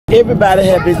Everybody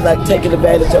have been like taking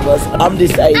advantage of us. I'm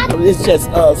disabled. It's just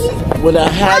us. When I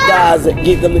hire guys and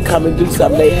get them to come and do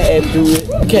something, they have to do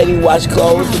it. Can't even wash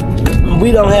clothes.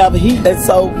 We don't have heat, and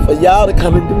so for y'all to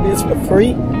come and do this for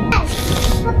free.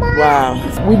 Wow.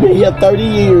 We've been here 30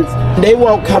 years. They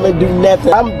won't come and do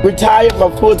nothing. I'm retired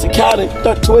from Fulton County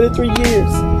 23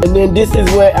 years. And then this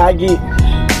is where I get.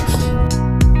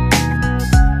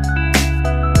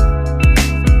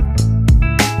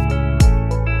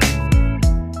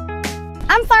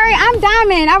 I'm sorry, I'm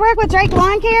Diamond. I work with Drake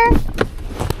Lawn Care.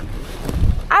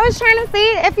 I was trying to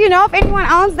see if you know if anyone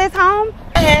owns this home.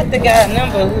 I had the guy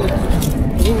number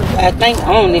who I think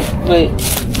owned it, but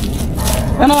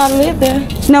I don't know how to live there.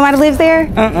 Nobody lives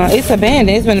there? It's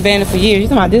abandoned. It's been abandoned for years. You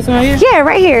talking about this one here? Yeah,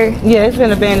 right here. Yeah, it's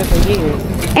been abandoned for years.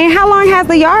 And how long has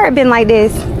the yard been like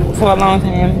this? For a long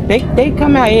time. They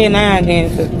come out here now and then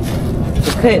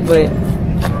to cut, but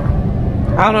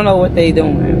I don't know what they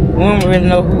doing. We don't really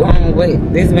know who owns what.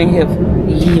 It's been here for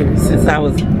years, since I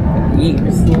was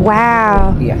years.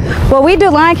 Wow. Yeah. Well, we do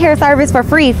lawn care service for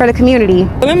free for the community.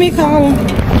 Let me call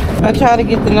him. I'll try to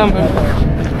get the number.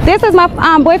 This is my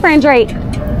boyfriend, Drake.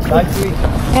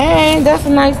 Hey, that's a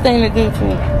nice thing to do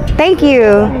too. Thank you.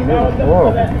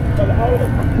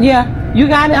 Yeah, you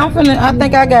got it. I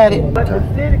think I got it. But the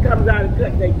city comes out and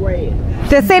cut their grass.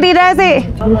 The city does it?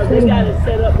 They got it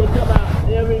set up. They come out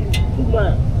every 2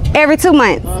 months. Every 2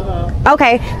 months?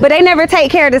 Okay, but they never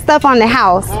take care of the stuff on the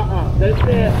house. They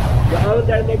said the other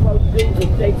thing they supposed to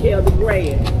do is take care of the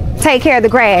grass. Take care of the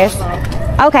grass.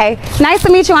 Okay, nice to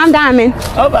meet you. I'm Diamond.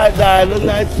 Oh my God, look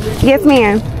nice to meet you. Yes,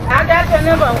 ma'am. I got your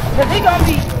number, cause he gonna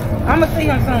be. I'm gonna see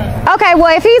him soon. Okay,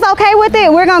 well, if he's okay with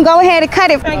it, we're gonna go ahead and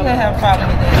cut it. I think he'll have a problem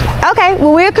with that. Okay,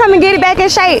 well, we'll come and get it back in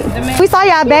shape. We saw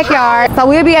y'all backyard, so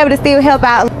we'll be able to still help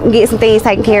out and get some things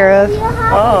taken care of.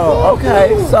 Oh,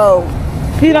 okay. So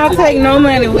He don't take no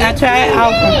money. I tried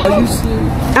out. are you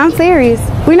serious? I'm serious.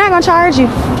 We're not gonna charge you.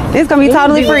 It's gonna be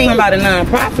totally free. Somebody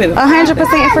non-profit.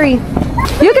 100% free.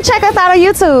 You can check us out on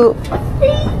YouTube.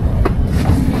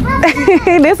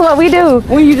 This is what we do.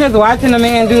 When you just watching a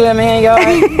man do that man yard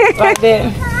like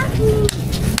that,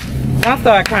 I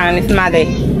start crying. It's my day.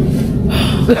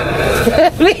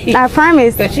 Please. I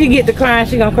promise. Cause she get to crying,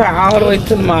 she gonna cry all the way to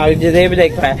tomorrow. Just every day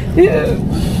cry.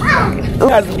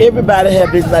 Because everybody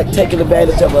have been like taking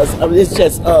advantage of us. I mean, it's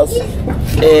just us,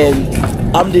 and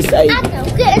I'm disabled.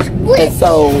 And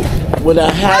so when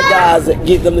I hire guys and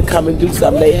get them to come and do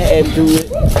something, they have to do it.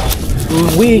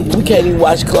 We can't even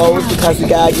wash clothes because the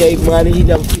guy gave money. He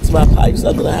never fixed my pipes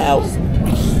under the house.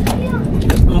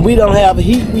 We don't have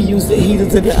heat. We use the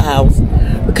heaters in the house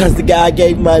because the guy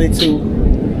gave money to.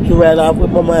 He ran off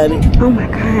with my money. Oh my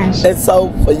gosh. And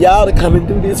so for y'all to come and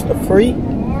do this for free.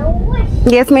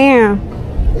 Yes, ma'am.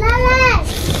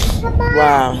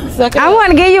 Wow. I want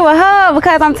to give you a hug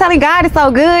because I'm telling God it's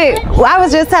so good. Well, I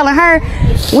was just telling her,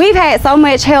 we've had so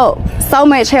much help,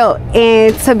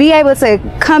 and to be able to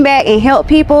come back and help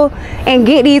people and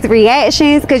get these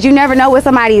reactions, because you never know what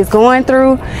somebody is going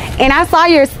through. And I saw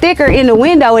your sticker in the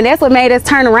window, and that's what made us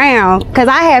turn around, because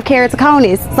I have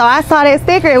keratoconus. So I saw that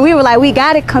sticker and we were like, we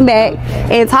got to come back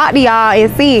and talk to y'all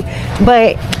and see.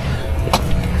 But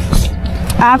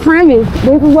I promise,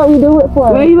 this is what we do it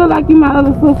for. Well, you look like you my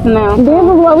other sister now. This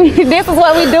is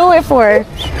what we do it for.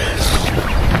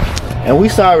 And we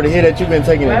sorry to hear that you've been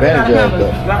taken advantage of,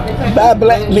 though. By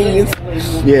black men.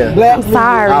 Yeah. I'm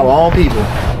sorry. Our own people.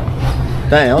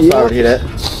 Dang, I'm sorry to hear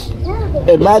that.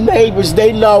 And my neighbors,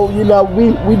 they know,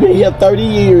 we've been here 30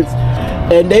 years,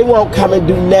 and they won't come and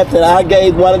do nothing. I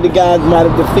gave one of the guys money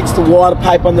to fix the water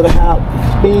pipe under the house.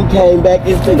 He came back,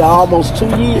 it's been almost 2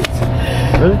 years.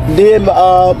 Really? Then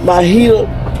my heater,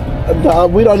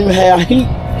 we don't even have heat,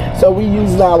 so we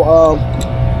use our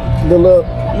the little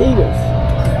heaters.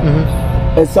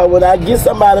 And so when I get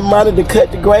somebody money to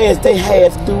cut the grass, they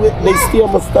half do it. They steal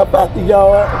my stuff out the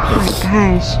yard. Oh my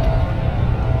gosh.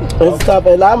 And stuff.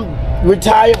 And I'm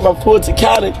retired from Fulton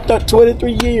County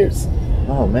 23 years.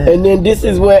 Oh, man. And then this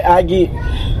is where I get.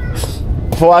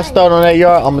 Before I start on that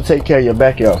yard, I'm going to take care of your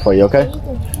backyard for you, okay?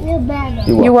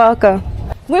 You're welcome.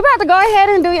 We're about to go ahead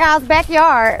and do y'all's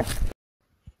backyard.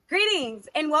 Greetings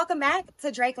and welcome back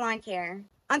to Drake Lawn Care.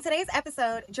 On today's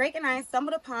episode, Drake and I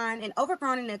stumbled upon an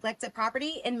overgrown and neglected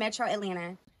property in Metro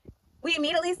Atlanta. We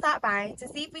immediately stopped by to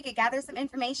see if we could gather some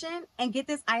information and get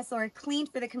this eyesore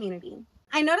cleaned for the community.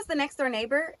 I noticed the next door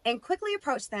neighbor and quickly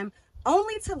approached them,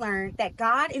 only to learn that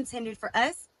God intended for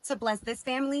us to bless this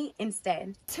family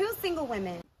instead. 2 single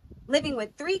women living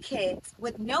with 3 kids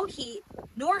with no heat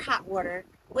nor hot water,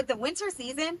 with the winter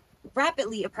season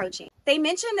rapidly approaching. They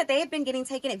mentioned that they have been getting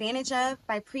taken advantage of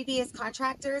by previous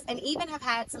contractors and even have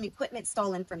had some equipment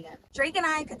stolen from them. Drake and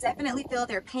I could definitely feel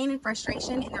their pain and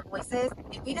frustration in their voices,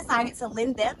 and we decided to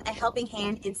lend them a helping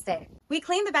hand instead. We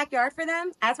cleaned the backyard for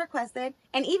them as requested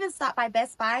and even stopped by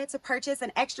Best Buy to purchase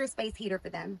an extra space heater for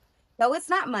them. Though it's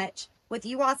not much, with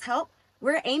you all's help,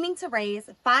 we're aiming to raise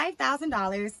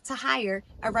 $5,000 to hire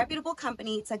a reputable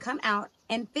company to come out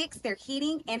and fix their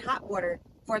heating and hot water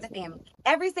for the family.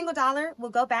 Every single dollar will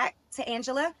go back to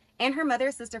Angela and her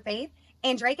mother, Sister Faith,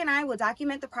 and Drake and I will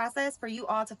document the process for you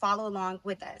all to follow along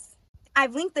with us.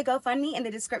 I've linked the GoFundMe in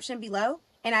the description below,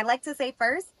 and I'd like to say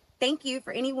first, thank you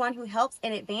for anyone who helps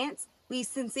in advance. We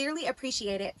sincerely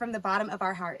appreciate it from the bottom of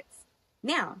our hearts.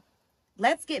 Now,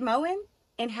 let's get mowing,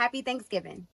 and happy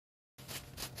Thanksgiving.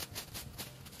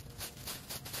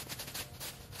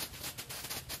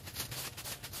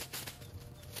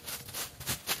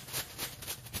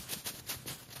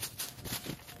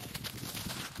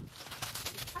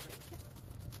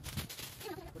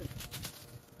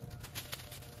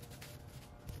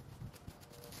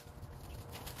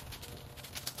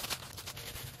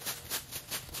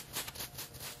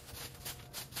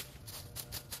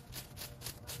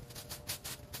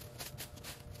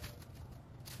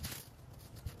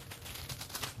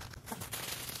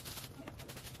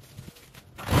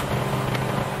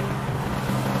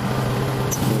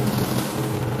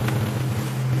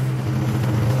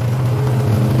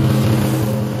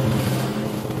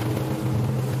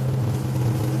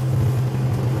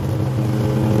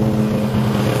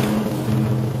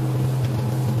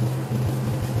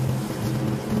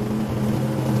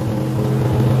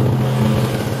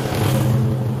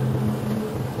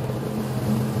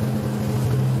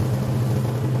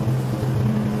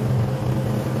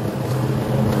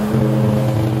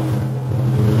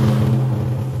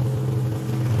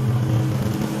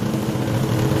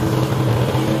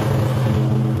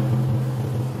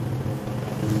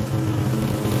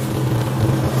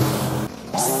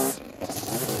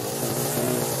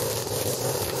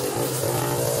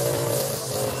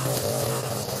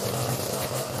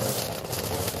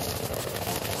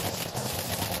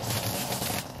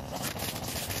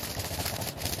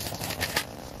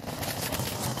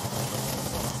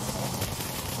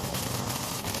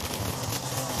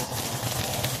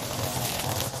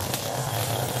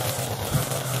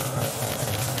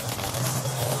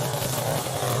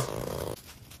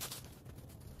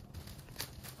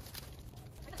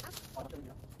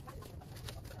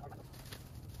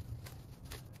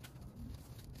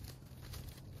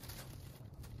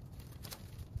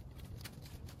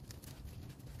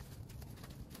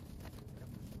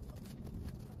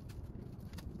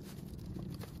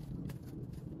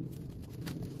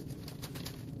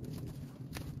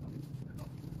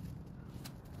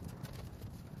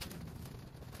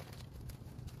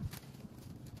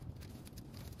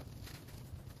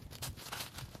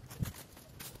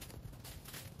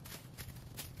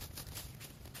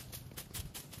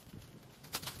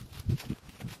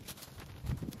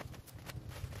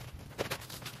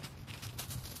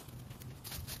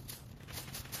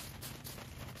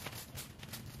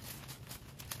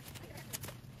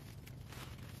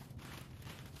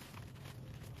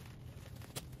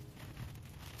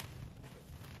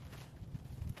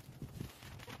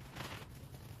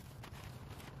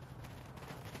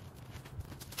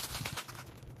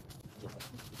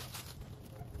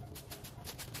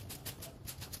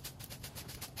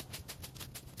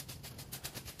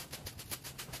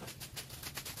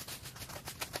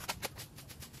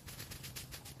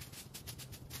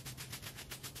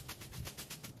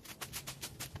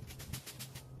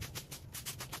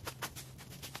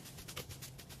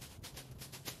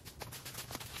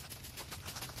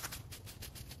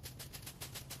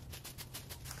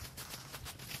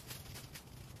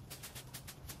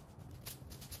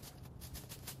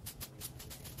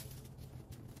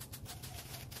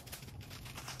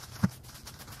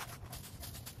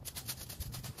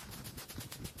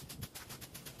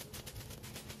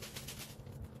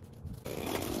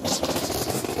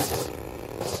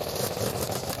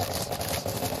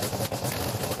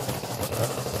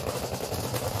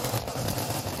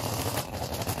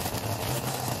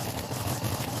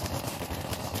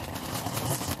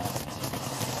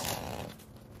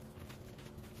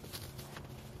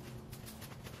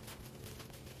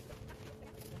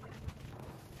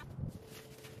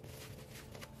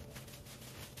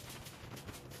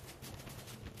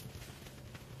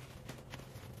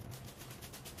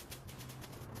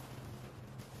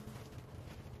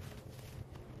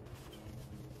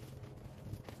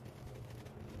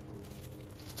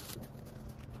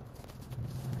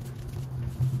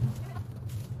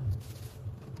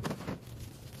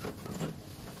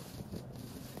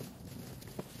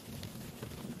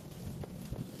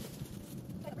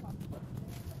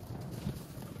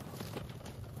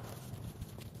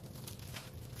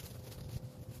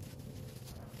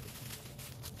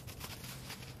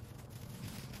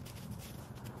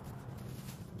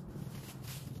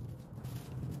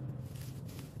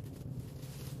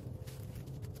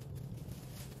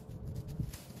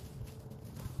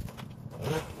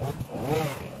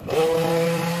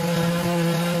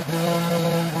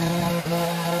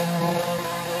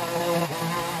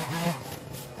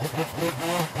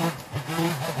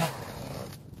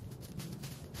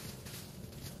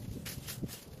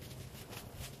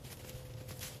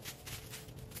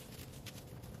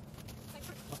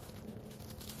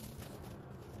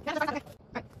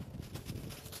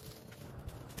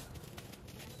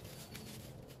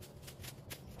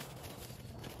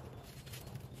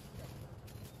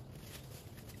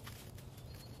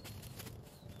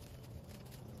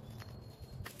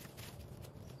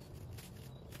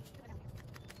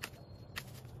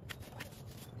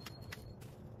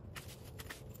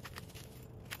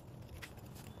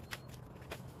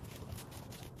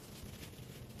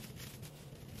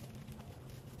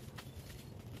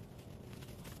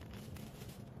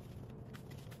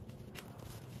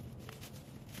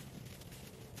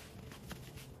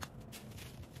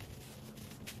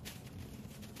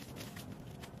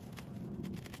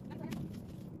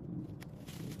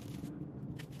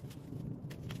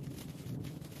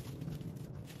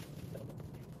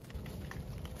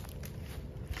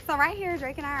 So right here,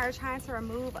 Drake and I are trying to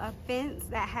remove a fence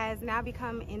that has now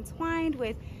become entwined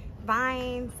with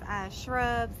vines,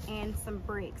 shrubs, and some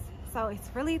bricks. So it's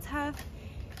really tough.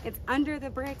 It's under the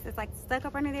bricks. It's like stuck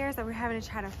up under there. So we're having to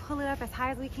try to pull it up as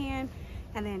high as we can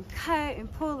and then cut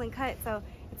and pull and cut. So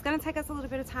it's gonna take us a little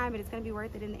bit of time, but it's gonna be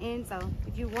worth it in the end. So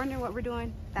if you're wondering what we're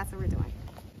doing, that's what we're doing.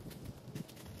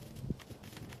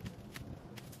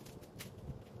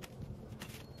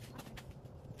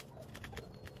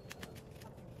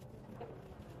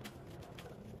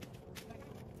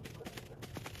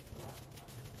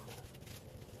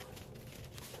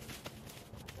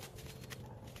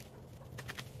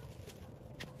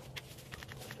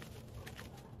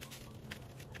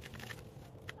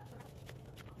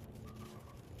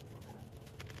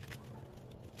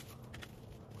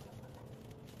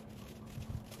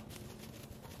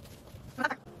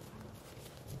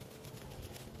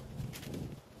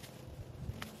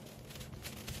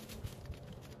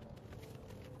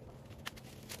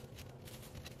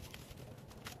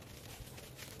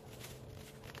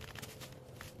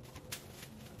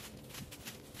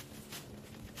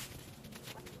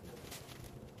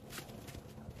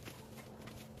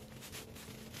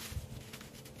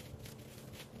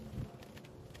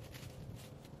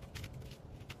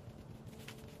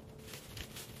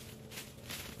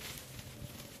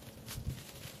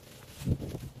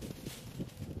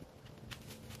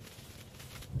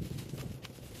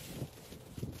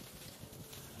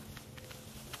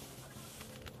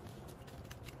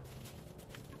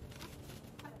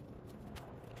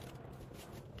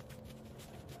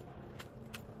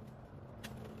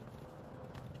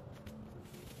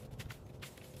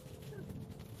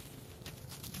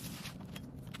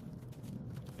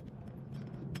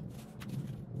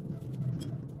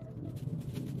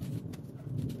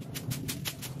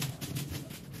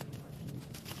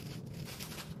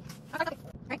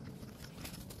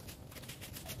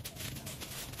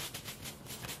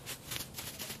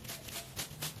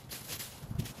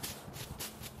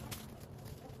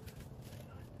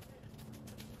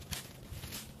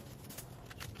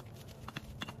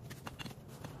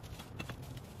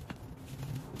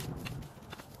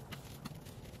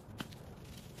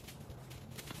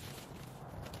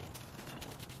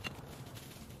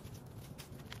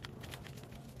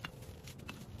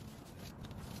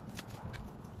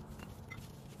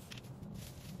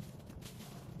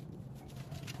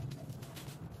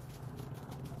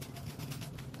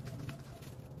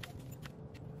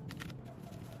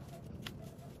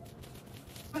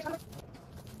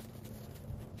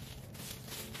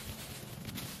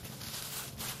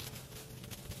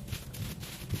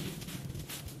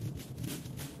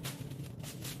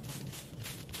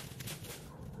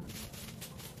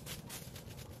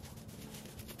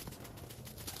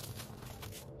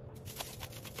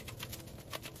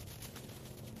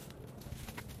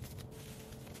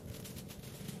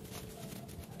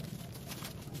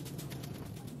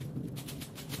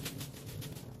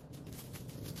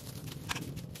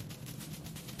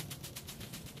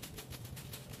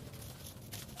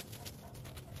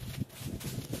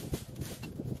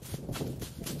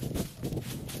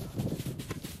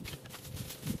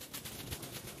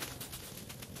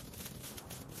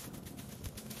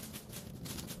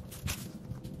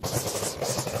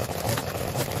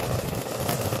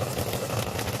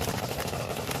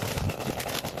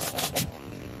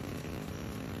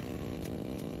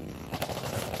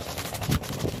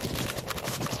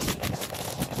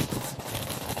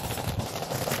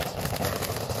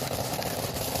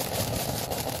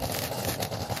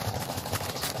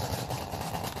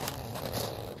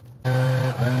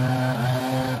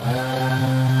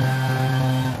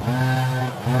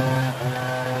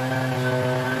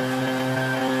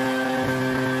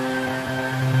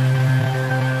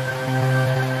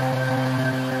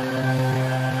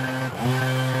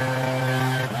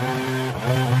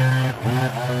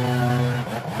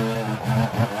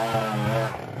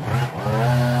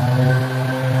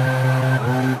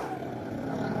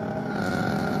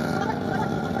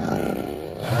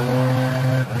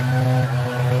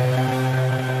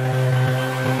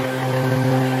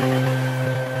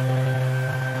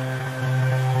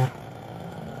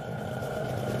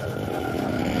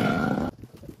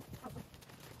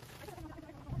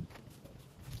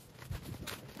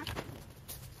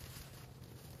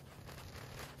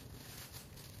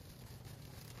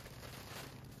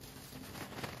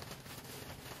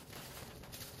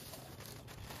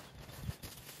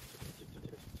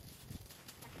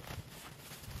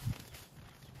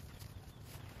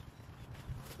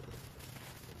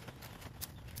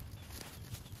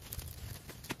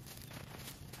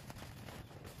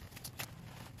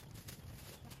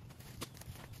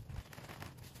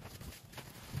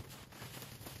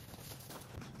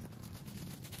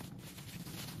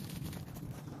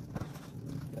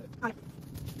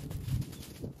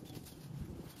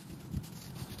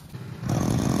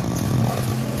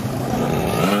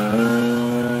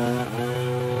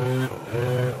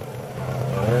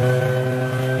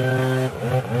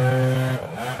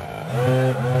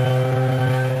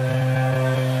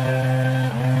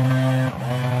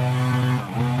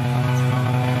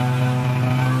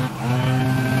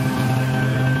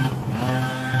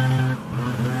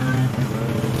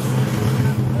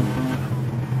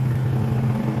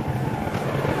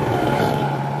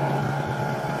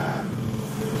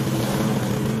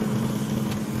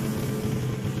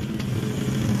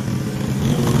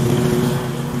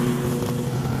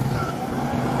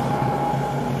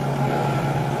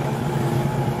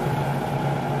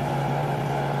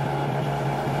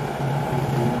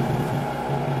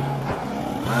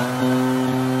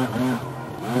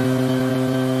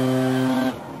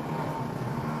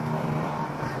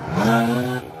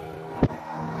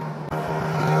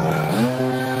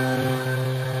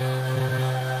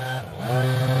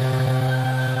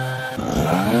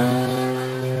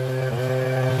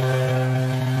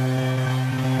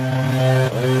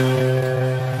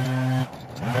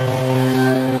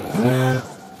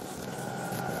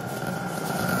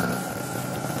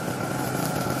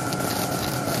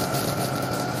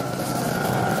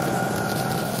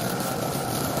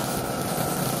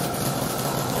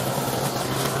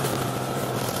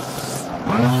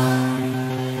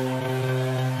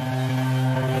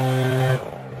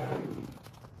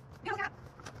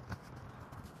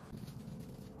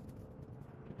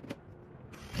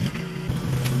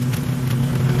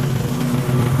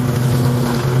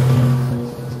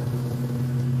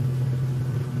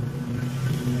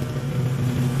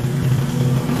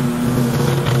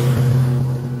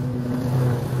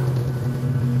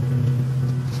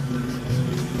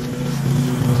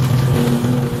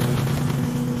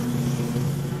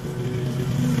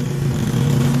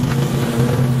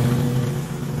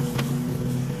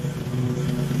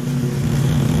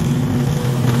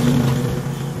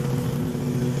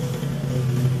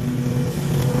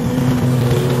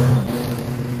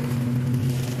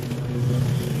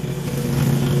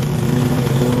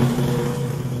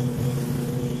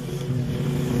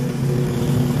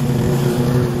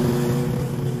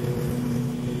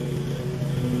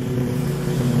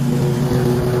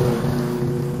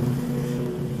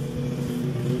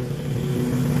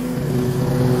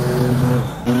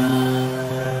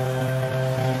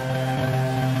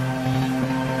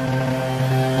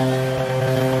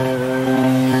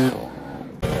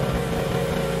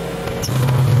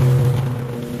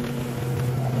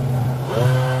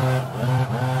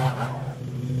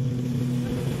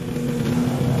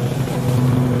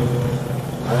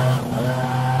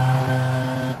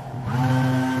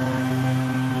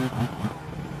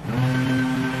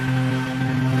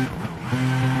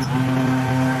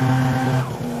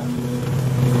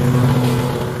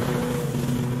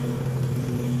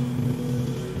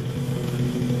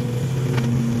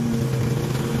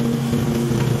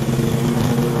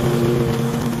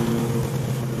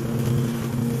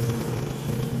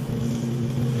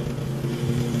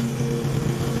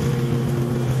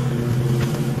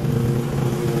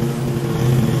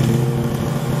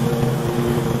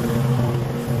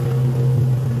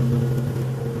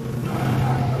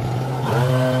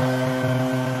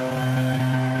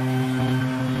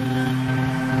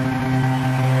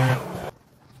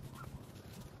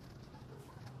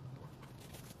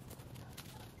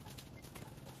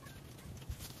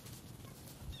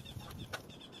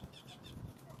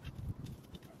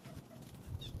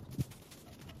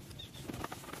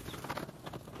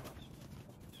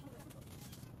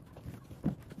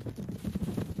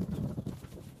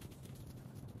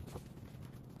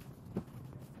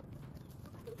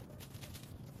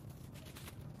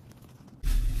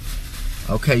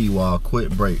 Okay, you all, quick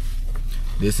break.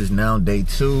 This is now day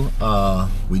 2.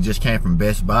 We just came from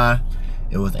Best Buy.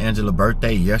 It was Angela's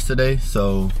birthday yesterday,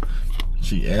 so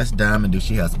she asked Diamond, do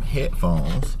she have some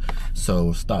headphones?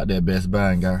 So stopped at Best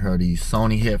Buy and got her these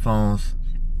Sony headphones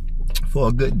for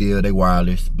a good deal. They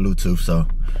wireless, Bluetooth, so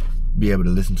be able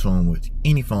to listen to them with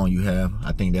any phone you have.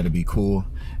 I think that'd be cool.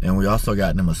 And we also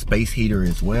got them a space heater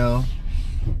as well.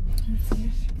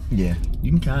 Yeah,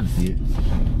 you can kind of see it.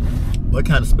 What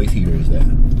kind of space heater is that?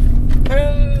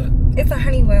 It's a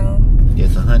Honeywell.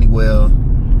 It's a Honeywell.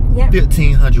 Yep.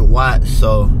 1500 watts,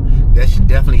 so that should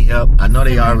definitely help. I know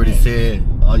they already said,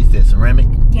 oh, you said ceramic?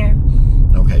 Yeah.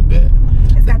 Okay, bet.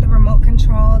 It's got the remote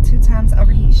control, 2 times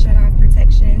overheat shut-off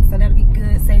protection, so that'll be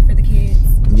good, safe for the kids.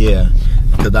 Yeah,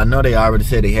 because I know they already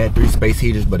said they had 3 space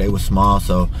heaters, but they were small,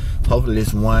 so hopefully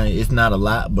this one, it's not a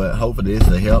lot, but hopefully this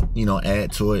will help, you know,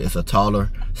 add to it. It's a taller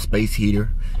space heater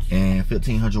and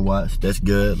 1500 watts. That's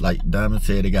good. Like Diamond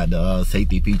said, they got the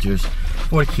safety features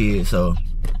for the kids, so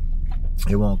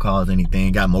it won't cause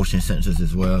anything. Got motion sensors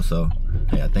as well, so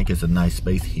yeah, I think it's a nice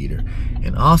space heater.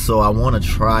 And also I want to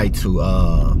try to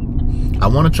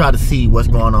see what's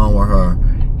going on with her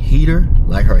heater,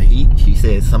 like her heat. She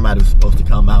said somebody was supposed to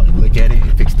come out and look at it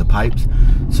and fix the pipes,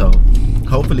 so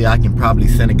hopefully I can probably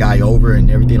send a guy over and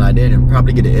everything like that and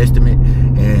probably get an estimate.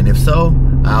 And if so,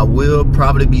 we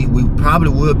probably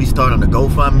will be starting a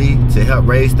GoFundMe to help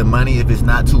raise the money if it's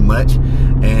not too much,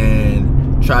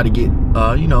 and try to get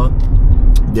you know,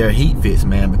 their heat fits,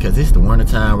 man, because it's the winter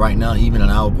time right now. Even in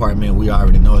our apartment, we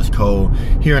already know it's cold.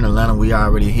 Here in Atlanta, we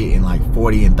already hitting like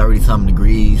 40 and 30 something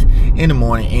degrees in the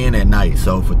morning and at night.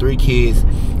 So for 3 kids,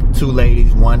 2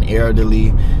 ladies, 1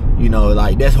 elderly, you know,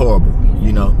 like that's horrible,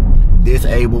 you know,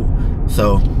 disabled.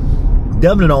 So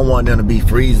definitely don't want them to be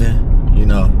freezing, you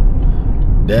know,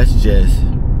 that's just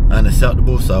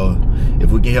unacceptable. So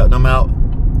if we can help them out,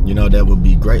 you know, that would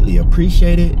be greatly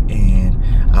appreciated, and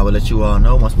I will let you all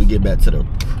know once we get back to the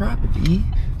property.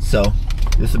 So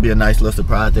this will be a nice little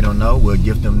surprise. They don't know. We'll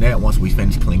gift them that once we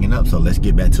finish cleaning up. So let's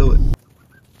get back to it.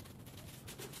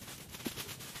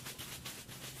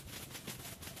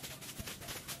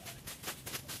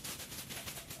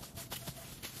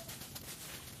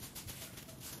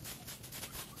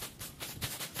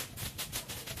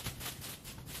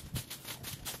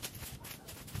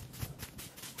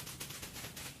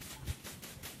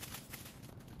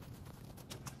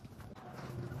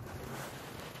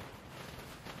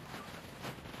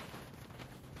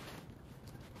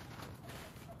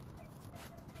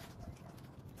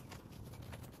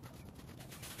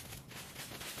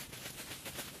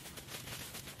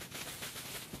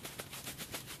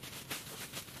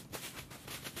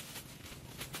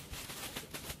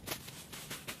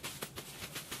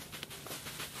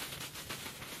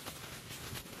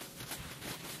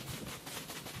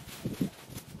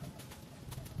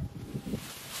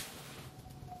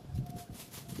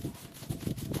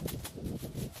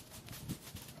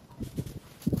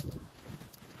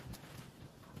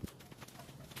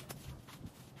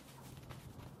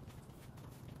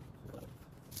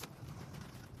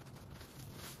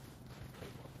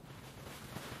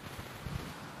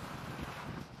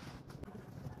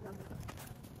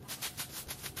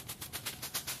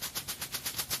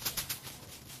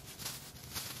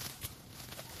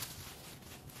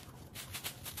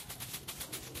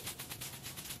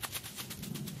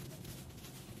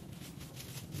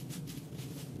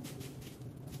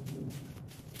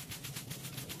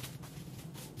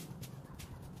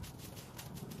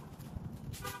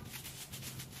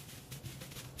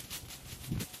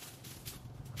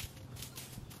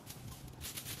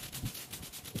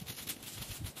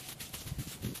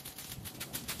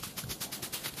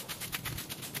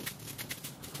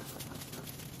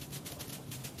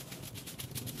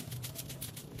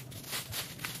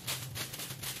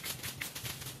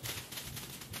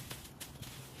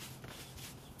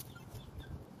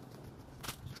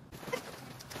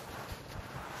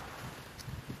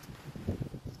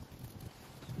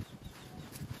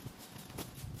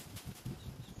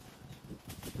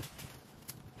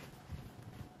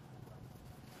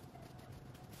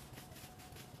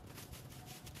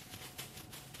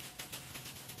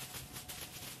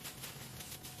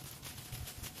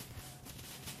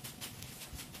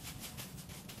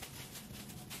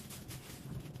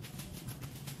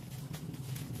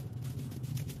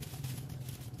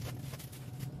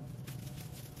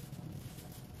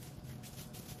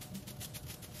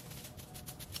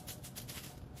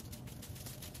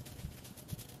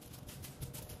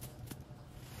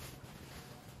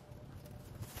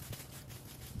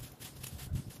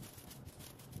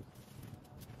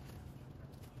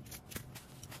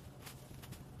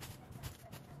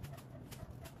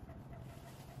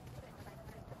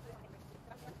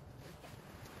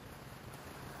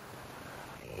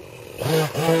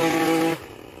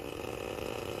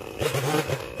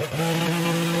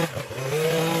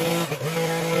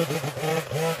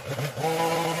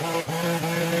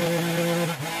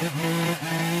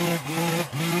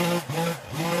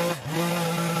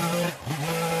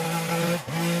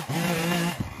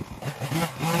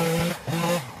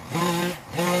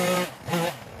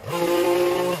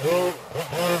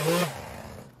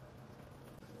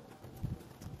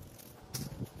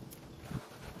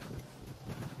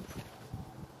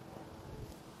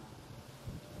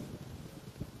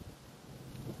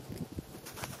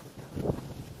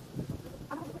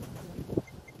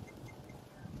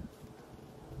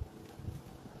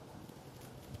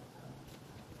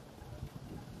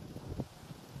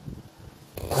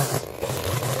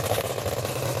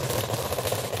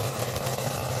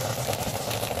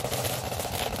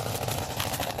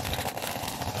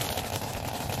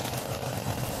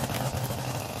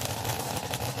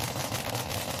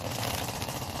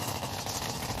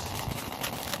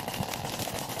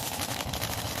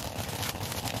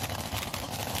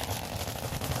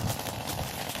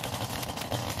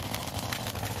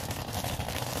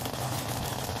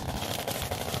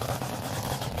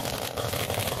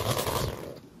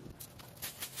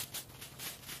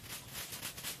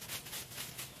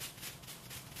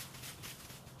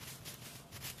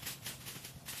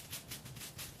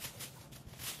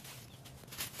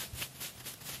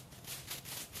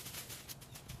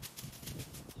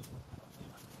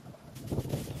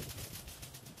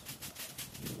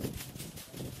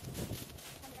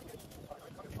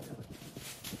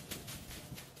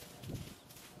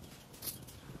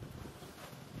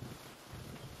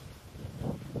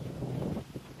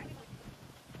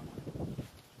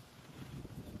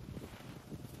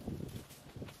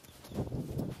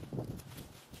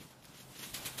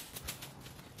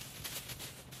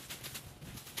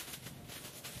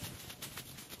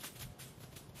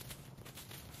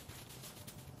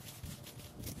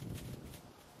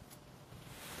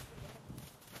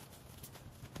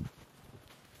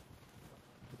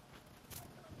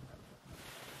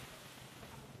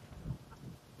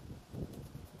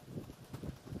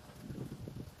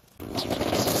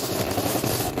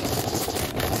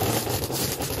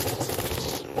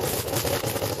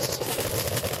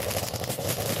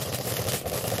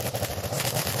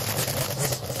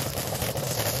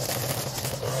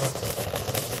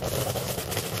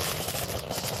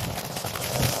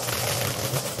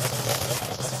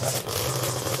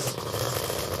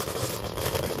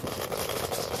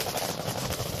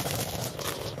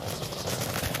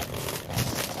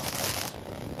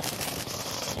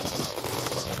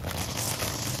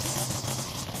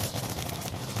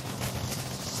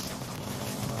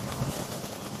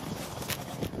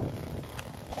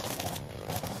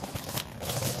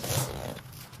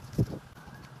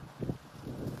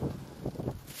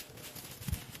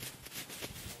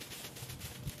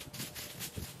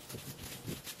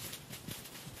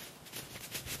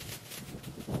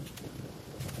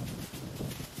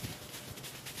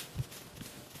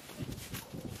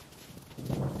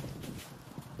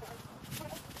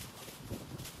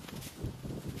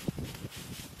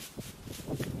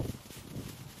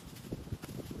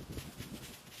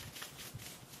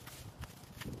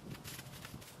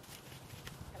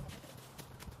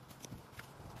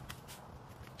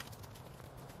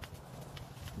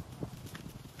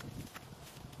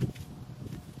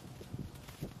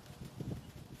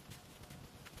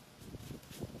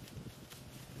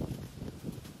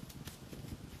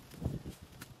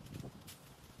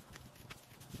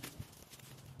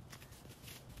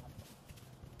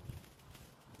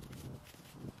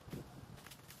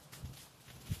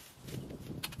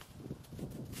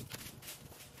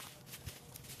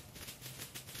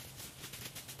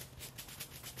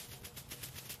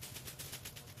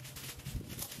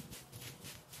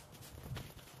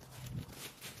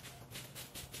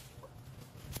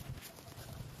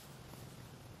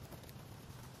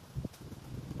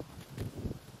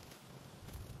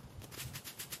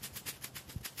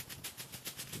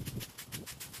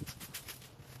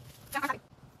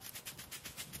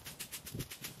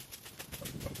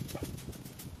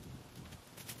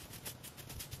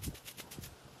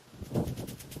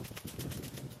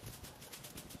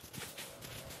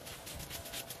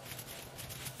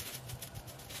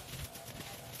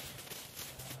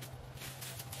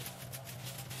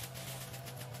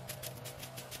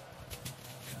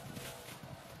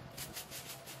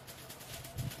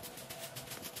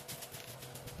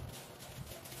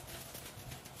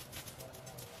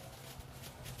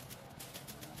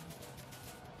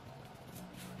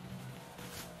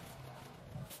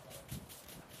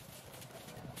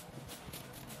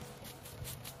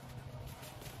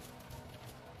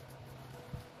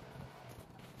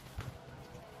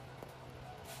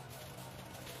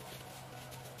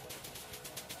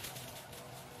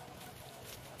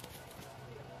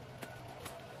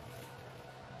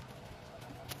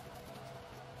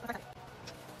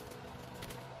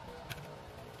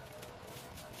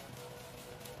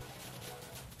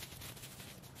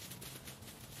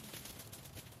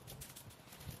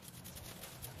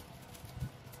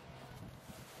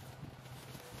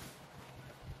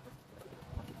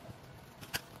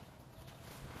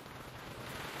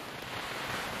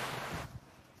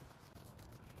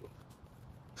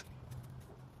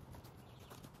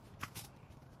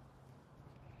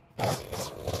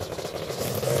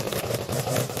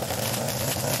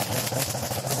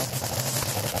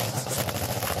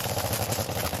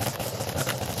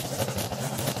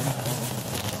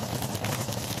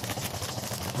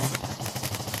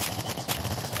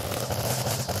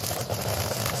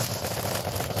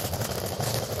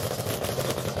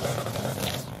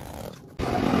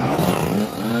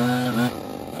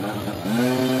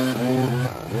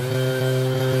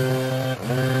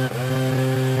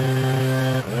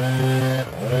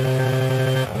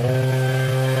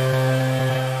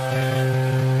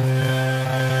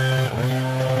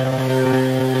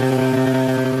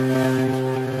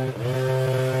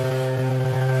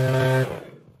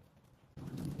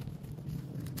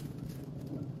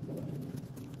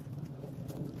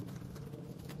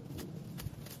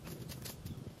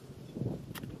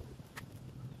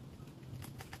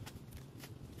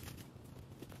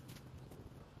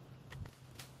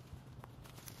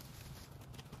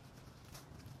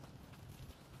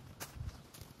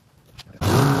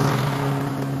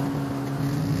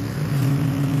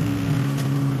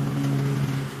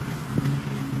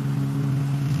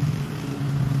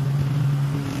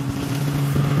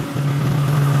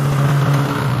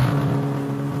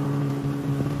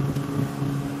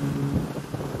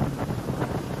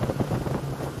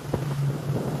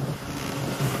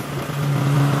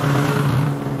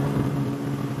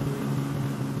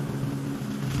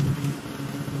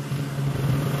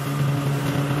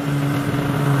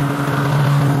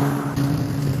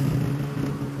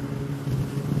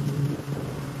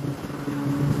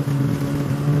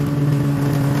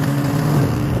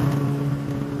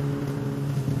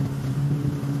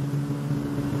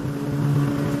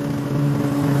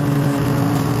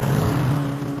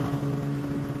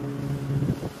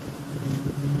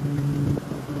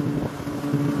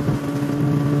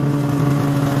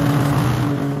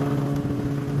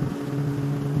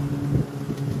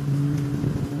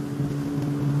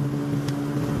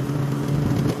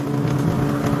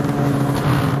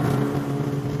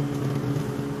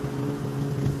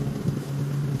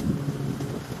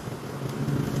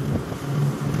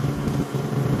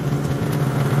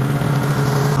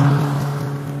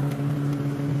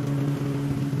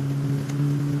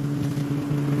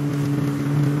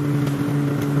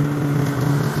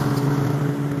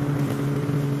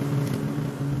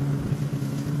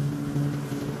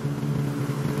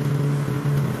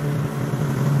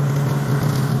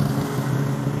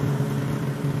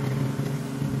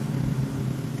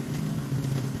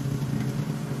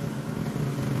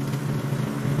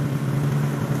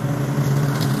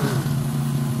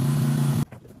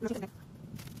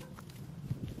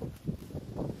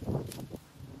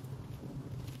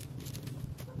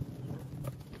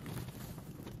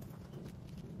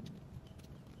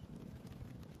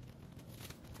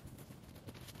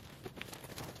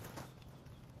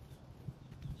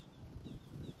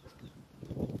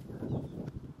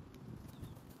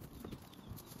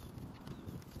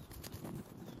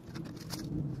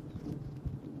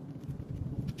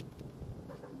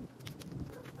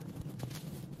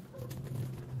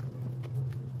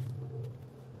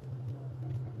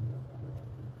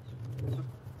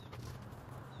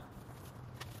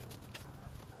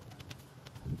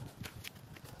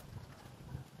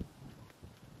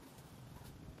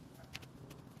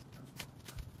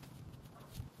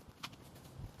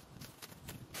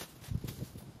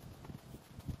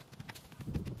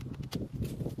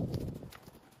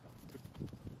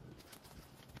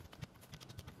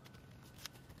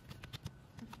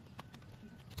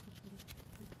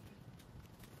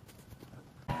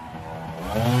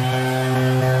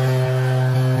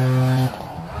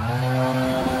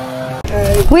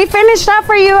 We finished up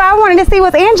for you. I wanted to see,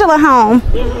 was Angela home?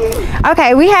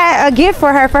 Okay, we had a gift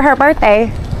for her birthday.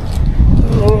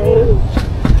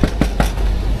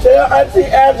 Tell Auntie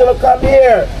Angela, come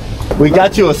here. We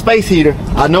got you a space heater.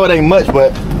 I know it ain't much,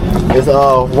 but it's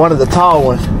one of the tall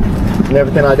ones and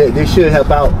everything like that. This should help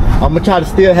out. I'm gonna try to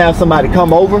still have somebody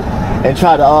come over and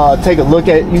try to take a look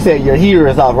at. You said your heater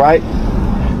is off, right?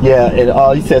 Yeah,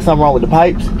 and you said something wrong with the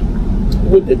pipes?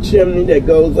 With the chimney that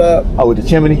goes up. Oh, with the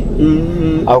chimney?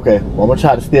 Mm-hmm. Okay, well I'm gonna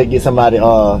try to still get somebody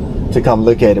to come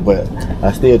look at it, but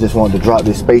I still just wanted to drop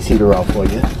this space heater off for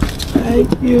you.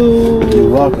 Thank you. You're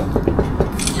welcome.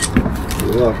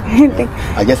 You're welcome.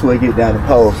 I guess we'll get down and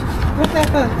pose. What's that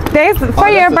for? That's for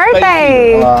your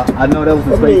birthday. I know that was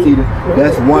a space heater.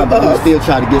 That's one, but we'll still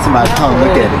try to get somebody to come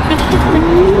look at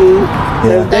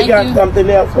it. Yeah. They got something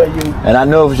else for you. And I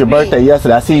know it was your birthday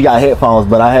yesterday. I see you got headphones,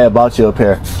 but I had bought you a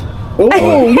pair. Ooh,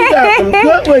 you got some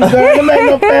good ones, girl. Them ain't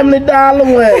no Family Dollar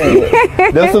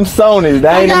ones. There's some Sonys.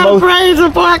 That ain't the most. Praise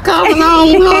report coming on.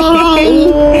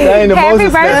 That ain't the Happy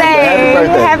most birthday. Happy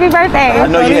birthday. Happy birthday. I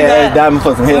know you had asked Diamond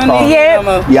for some headphones.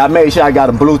 Yep. Yeah, I made sure I got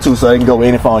them Bluetooth so they can go with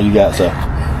any phone you got. So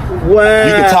Wow.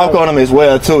 you can talk on them as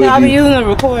well too. I'll be using the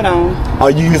record on.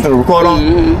 Are you using the record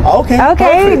on? Okay.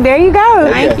 Okay, perfect. there you go.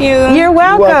 Thank you. You're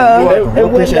welcome.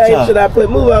 And what day should I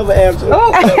put? Move over, Angela.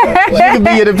 You can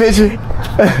be in the picture.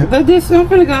 But this, I'm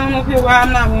finna go on up here where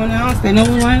I'm not one. I don't stay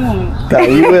nowhere I ain't one. No,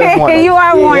 you is one. You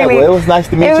are one. Yeah, well, it was nice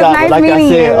to meet It was y'all. nice Like I meeting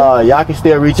said, y'all can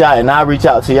still reach out, and I'll reach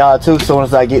out to y'all too. As soon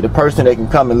as I get the person that can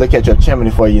come and look at your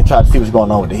chimney for you and try to see what's going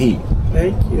on with the heat.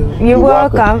 Thank you. You're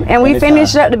welcome. And we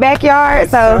finished up the backyard,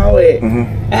 so. Saw it.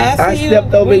 I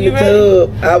stepped over in the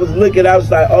tub. I was looking. I was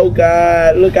like, oh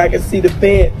God, look, I can see the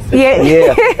fence. Yeah.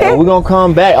 Yeah, and we're gonna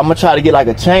come back. I'm gonna try to get like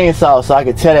a chainsaw so I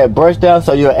can tear that brush down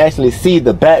so you'll actually see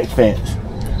the back fence.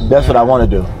 That's what I want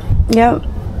to do. Yep.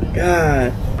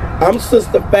 God, I'm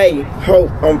Sister Faye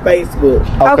Hope on Facebook.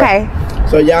 Okay.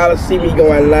 So y'all will see me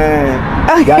going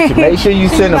live. Got you. Make sure you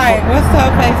send like, a. what's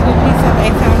up, Facebook? Please up 8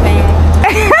 down.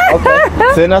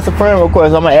 Okay. Send us a friend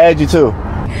request. I'm gonna add you too.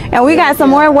 And we got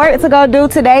some more work to go do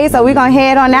today, so we're gonna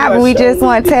head on out. But we just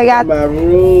want to tell y'all. My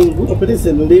room. We're gonna put this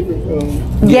in the living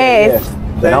room. Yes.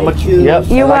 Thank you. Yep.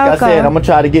 You're like welcome. I said, I'm gonna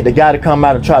try to get the guy to come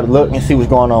out and try to look and see what's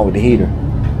going on with the heater.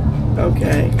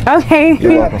 Okay. Okay.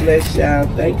 God bless y'all.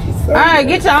 Thank you so much. All right,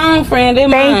 get your own friend. They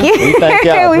Thank mine. you. We thank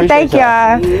y'all. We thank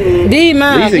y'all. These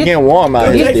mine. These are getting warm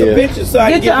out here Take some still. pictures so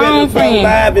I can Get your get ready own to go friend.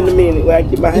 live in a minute when I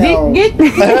get my hair on.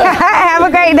 Have a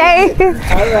great day.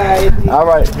 All right. All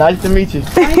right. Nice to meet you.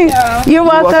 Thank y'all. You're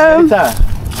welcome. Anytime.